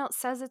someone else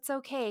says it's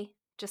okay,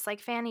 just like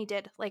Fanny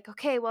did. Like,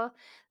 okay, well,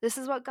 this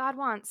is what God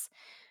wants.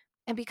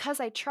 And because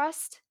I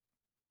trust,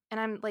 and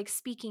I'm like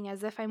speaking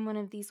as if I'm one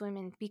of these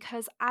women,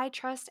 because I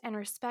trust and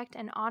respect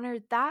and honor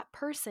that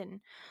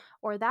person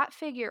or that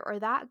figure or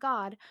that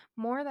God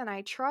more than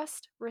I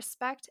trust,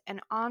 respect, and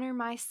honor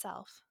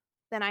myself,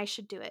 then I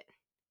should do it,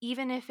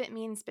 even if it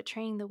means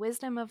betraying the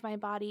wisdom of my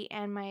body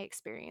and my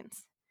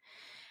experience.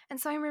 And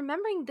so I'm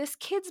remembering this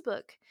kid's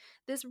book,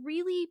 this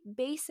really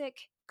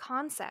basic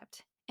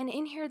concept. And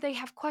in here, they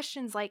have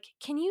questions like,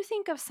 can you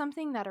think of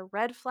something that a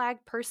red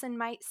flag person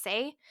might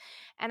say?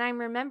 And I'm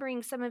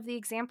remembering some of the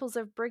examples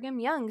of Brigham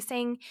Young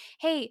saying,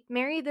 hey,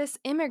 marry this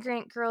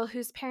immigrant girl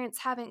whose parents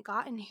haven't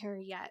gotten here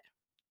yet.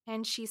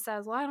 And she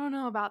says, well, I don't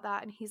know about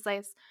that. And he's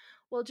like,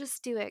 well,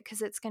 just do it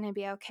because it's going to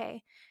be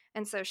okay.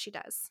 And so she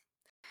does.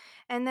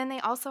 And then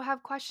they also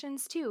have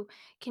questions too.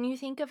 Can you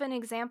think of an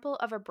example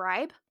of a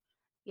bribe?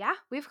 Yeah,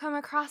 we've come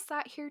across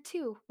that here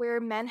too,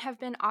 where men have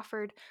been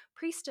offered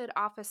priesthood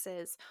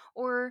offices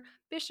or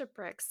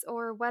bishoprics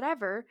or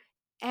whatever,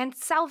 and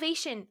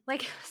salvation.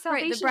 Like,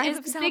 Right, the salvation bribe is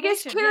of the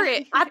biggest salvation. Yeah,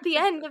 carrot at the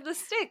end exactly. of the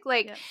stick.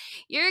 Like, Yep.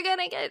 you're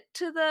gonna get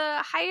to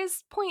the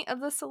highest point of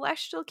the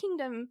celestial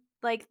kingdom.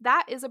 Like,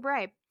 that is a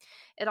bribe.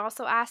 It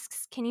also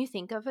asks, can you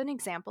think of an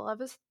example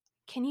of a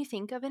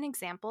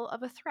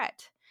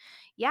threat?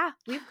 Yeah,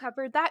 we've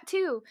covered that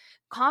too.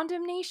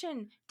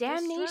 Condemnation,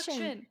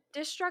 damnation,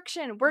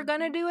 destruction. We're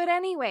gonna do it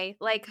anyway.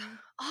 Like,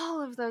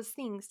 all of those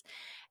things.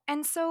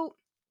 And so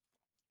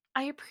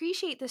I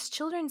appreciate this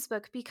children's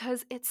book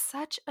because it's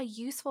such a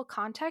useful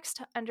context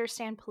to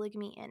understand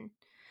polygamy in.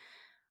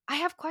 I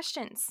have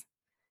questions.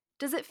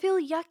 Does it feel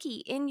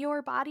yucky in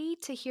your body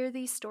to hear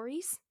these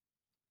stories?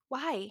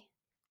 Why?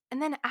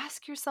 And then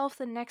ask yourself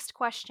the next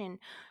question.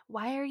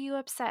 Why are you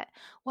upset?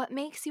 What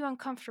makes you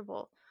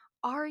uncomfortable?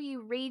 Are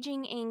you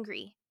raging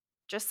angry?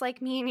 Just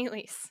like me and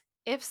Elise.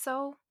 If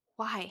so,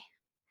 why?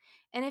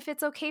 And if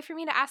it's okay for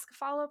me to ask a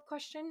follow-up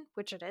question,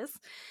 which it is,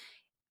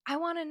 I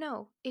want to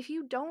know, if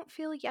you don't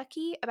feel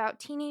yucky about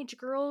teenage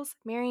girls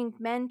marrying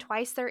men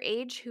twice their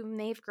age whom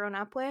they've grown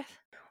up with,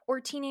 or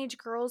teenage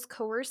girls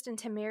coerced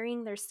into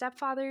marrying their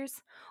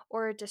stepfathers,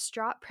 or a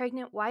distraught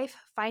pregnant wife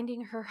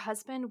finding her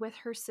husband with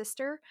her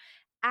sister,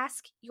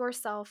 ask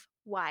yourself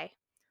why.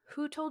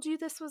 Who told you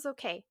this was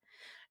okay?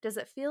 Does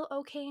it feel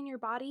okay in your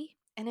body?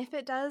 And if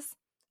it does,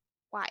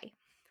 why?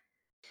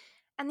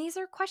 And these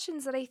are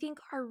questions that I think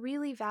are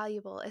really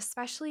valuable,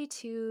 especially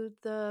to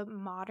the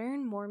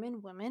modern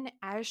Mormon woman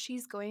as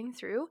she's going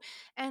through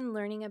and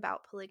learning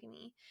about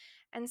polygamy.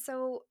 And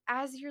so,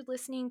 as you're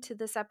listening to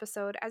this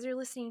episode, as you're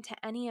listening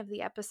to any of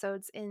the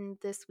episodes in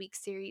this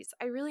week's series,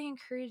 I really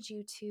encourage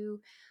you to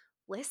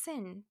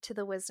listen to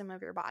the wisdom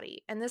of your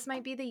body. And this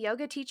might be the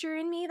yoga teacher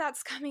in me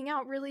that's coming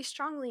out really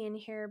strongly in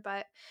here,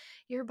 but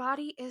your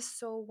body is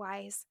so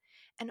wise.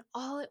 And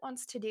all it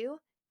wants to do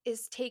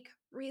is take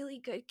really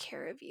good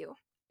care of you.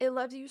 It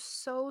loves you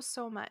so,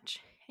 so much.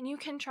 And you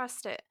can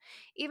trust it.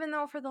 Even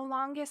though for the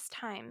longest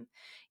time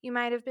you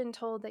might have been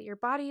told that your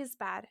body is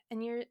bad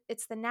and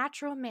it's the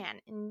natural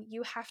man and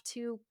you have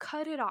to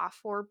cut it off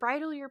or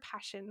bridle your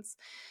passions.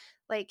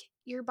 Like,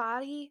 your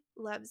body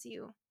loves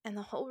you, and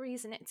the whole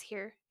reason it's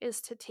here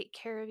is to take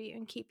care of you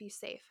and keep you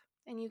safe,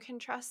 and you can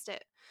trust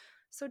it.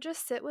 So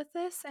just sit with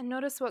this and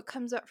notice what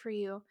comes up for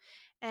you.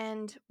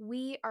 And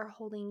we are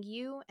holding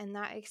you and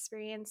that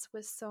experience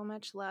with so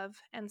much love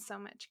and so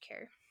much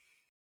care.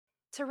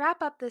 To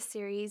wrap up this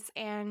series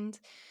and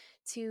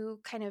to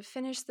kind of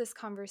finish this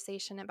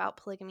conversation about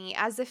polygamy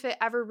as if it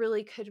ever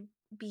really could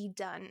be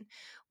done,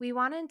 we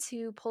wanted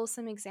to pull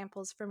some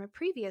examples from a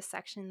previous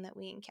section that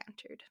we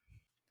encountered.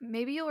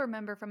 Maybe you'll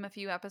remember from a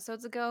few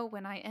episodes ago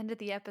when I ended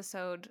the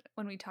episode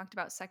when we talked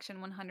about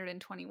section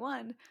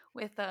 121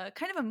 with a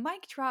kind of a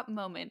mic drop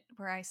moment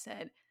where I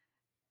said,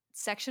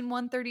 section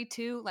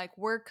 132, like,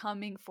 we're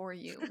coming for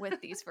you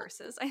with these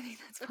verses. I think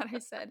that's what I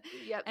said.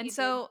 Yep, And you did.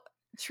 so,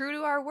 true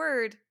to our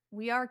word,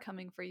 we are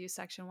coming for you,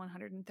 section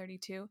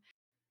 132.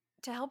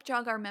 To help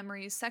jog our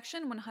memories,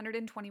 section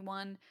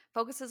 121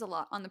 focuses a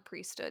lot on the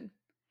priesthood.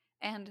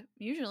 And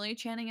usually,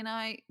 Channing and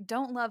I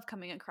don't love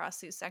coming across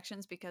these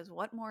sections because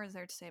what more is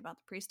there to say about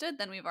the priesthood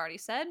than we've already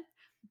said?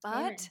 But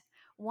Amen.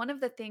 one of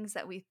the things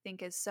that we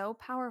think is so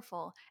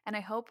powerful, and I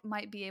hope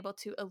might be able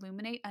to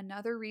illuminate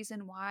another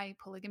reason why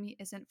polygamy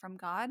isn't from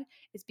God,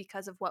 is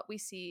because of what we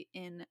see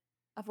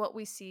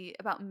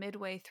about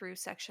midway through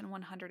section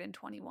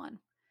 121.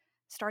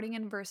 Starting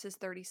in verses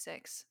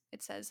 36,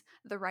 it says,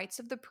 "The rights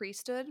of the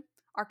priesthood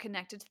are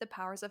connected to the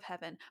powers of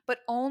heaven, but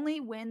only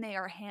when they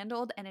are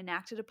handled and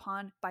enacted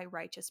upon by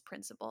righteous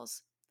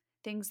principles.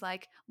 Things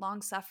like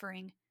long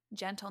suffering,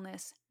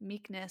 gentleness,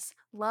 meekness,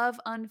 love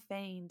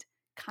unfeigned,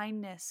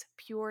 kindness,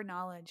 pure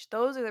knowledge.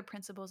 Those are the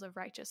principles of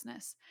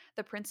righteousness,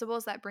 the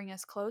principles that bring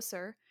us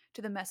closer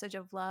to the message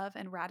of love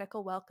and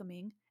radical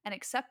welcoming and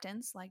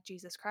acceptance like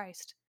Jesus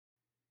Christ."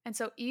 And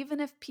so, even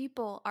if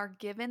people are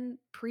given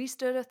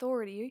priesthood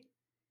authority,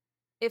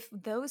 if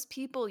those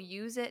people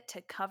use it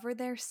to cover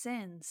their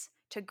sins,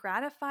 to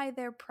gratify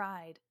their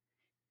pride,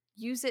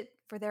 use it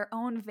for their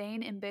own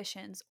vain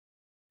ambitions,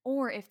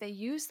 or if they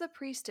use the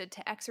priesthood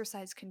to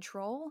exercise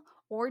control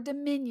or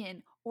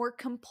dominion or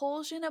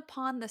compulsion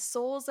upon the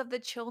souls of the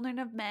children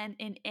of men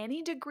in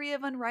any degree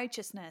of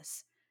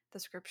unrighteousness, the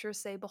scriptures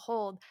say,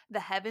 "Behold, the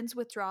heavens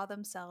withdraw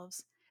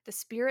themselves, the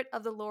Spirit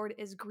of the Lord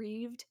is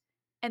grieved,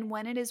 and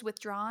when it is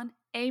withdrawn,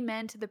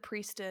 amen to the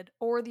priesthood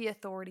or the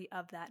authority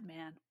of that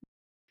man."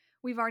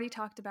 We've already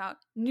talked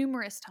about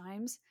numerous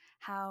times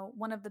how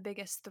one of the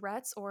biggest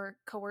threats or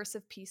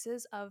coercive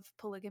pieces of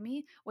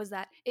polygamy was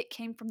that it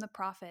came from the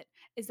prophet,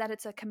 is that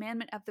it's a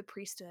commandment of the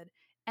priesthood,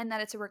 and that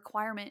it's a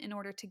requirement in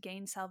order to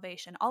gain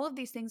salvation. All of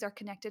these things are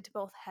connected to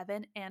both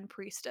heaven and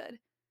priesthood.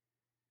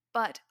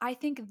 But I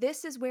think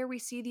this is where we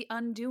see the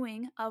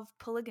undoing of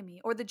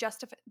polygamy, or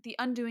the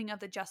undoing of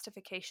the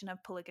justification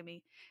of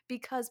polygamy,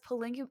 because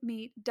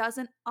polygamy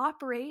doesn't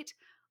operate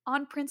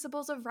on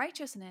principles of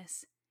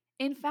righteousness.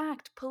 In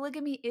fact,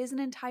 polygamy is an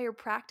entire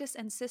practice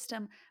and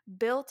system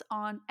built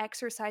on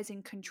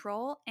exercising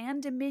control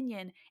and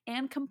dominion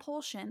and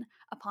compulsion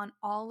upon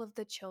all of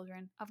the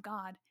children of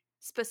God,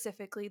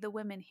 specifically the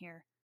women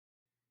here.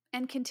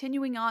 And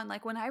continuing on,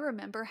 like when I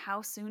remember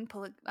how soon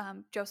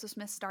Joseph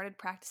Smith started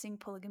practicing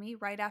polygamy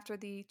right after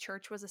the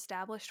church was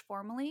established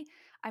formally,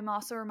 I'm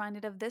also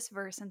reminded of this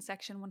verse in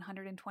section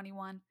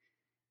 121.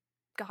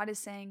 God is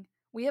saying,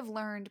 "We have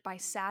learned by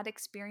sad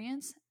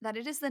experience that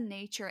it is the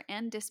nature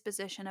and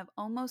disposition of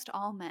almost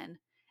all men,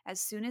 as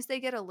soon as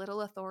they get a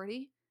little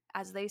authority,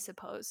 as they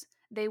suppose,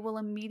 they will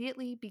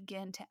immediately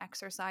begin to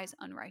exercise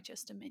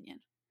unrighteous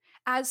dominion."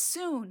 As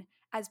soon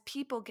as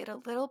people get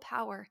a little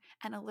power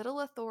and a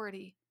little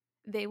authority,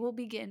 they will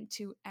begin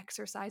to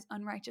exercise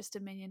unrighteous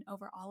dominion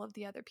over all of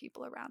the other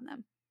people around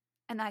them.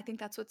 And I think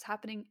that's what's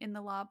happening in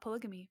the law of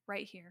polygamy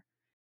right here.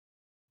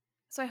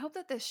 So I hope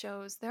that this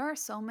shows there are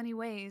so many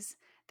ways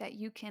that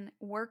you can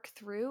work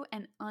through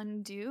and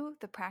undo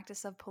the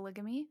practice of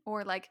polygamy,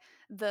 or like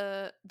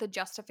the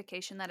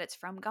justification that it's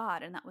from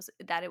God and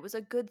that it was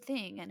a good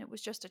thing and it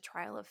was just a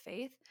trial of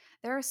faith.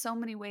 There are so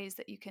many ways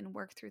that you can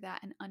work through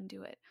that and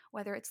undo it,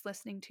 whether it's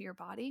listening to your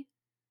body,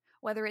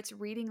 whether it's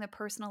reading the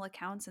personal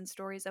accounts and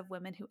stories of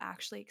women who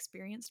actually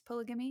experienced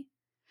polygamy,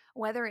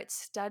 whether it's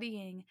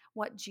studying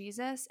what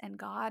Jesus and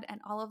God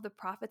and all of the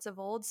prophets of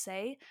old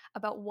say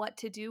about what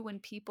to do when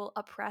people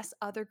oppress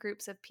other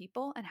groups of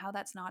people and how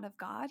that's not of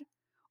God,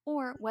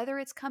 or whether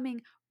it's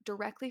coming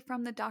directly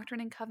from the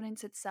Doctrine and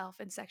Covenants itself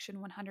in section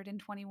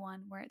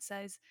 121, where it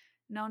says,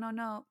 no, no,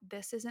 no,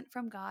 this isn't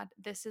from God,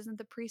 this isn't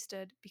the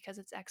priesthood, because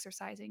it's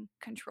exercising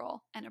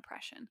control and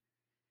oppression.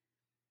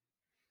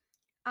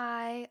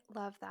 I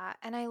love that.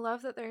 And I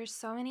love that there's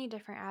so many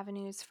different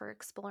avenues for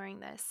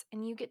exploring this,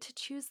 and you get to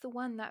choose the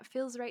one that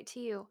feels right to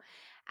you.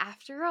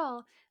 After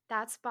all,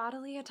 that's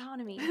bodily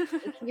autonomy.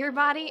 It's your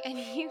body, and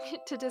you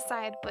get to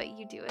decide what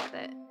you do with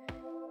it.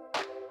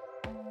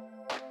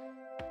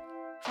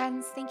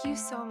 Friends, thank you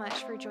so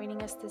much for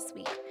joining us this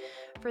week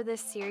for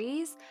this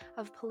series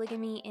of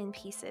Polygamy in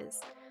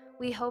Pieces.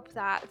 We hope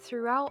that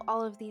throughout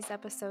all of these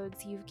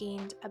episodes, you've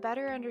gained a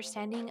better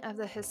understanding of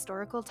the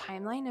historical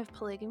timeline of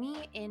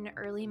polygamy in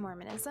early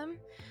Mormonism.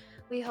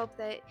 We hope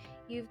that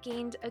you've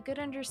gained a good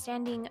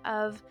understanding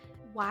of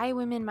why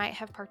women might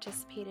have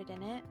participated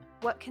in it,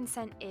 what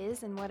consent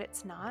is and what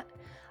it's not,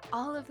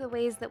 all of the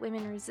ways that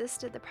women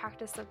resisted the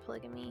practice of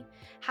polygamy,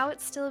 how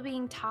it's still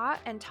being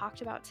taught and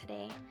talked about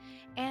today,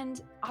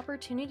 and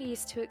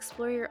opportunities to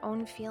explore your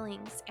own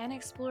feelings and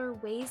explore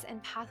ways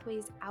and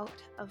pathways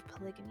out of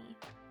polygamy.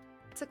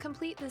 To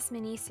complete this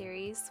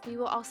mini-series, we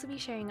will also be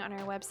sharing on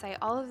our website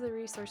all of the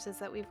resources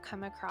that we've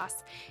come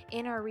across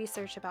in our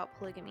research about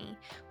polygamy.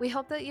 We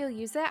hope that you'll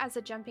use it as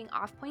a jumping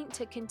off point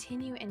to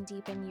continue and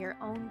deepen your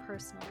own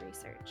personal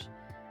research.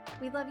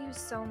 We love you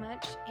so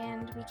much,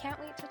 and we can't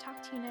wait to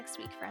talk to you next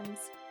week,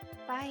 friends.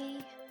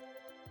 Bye!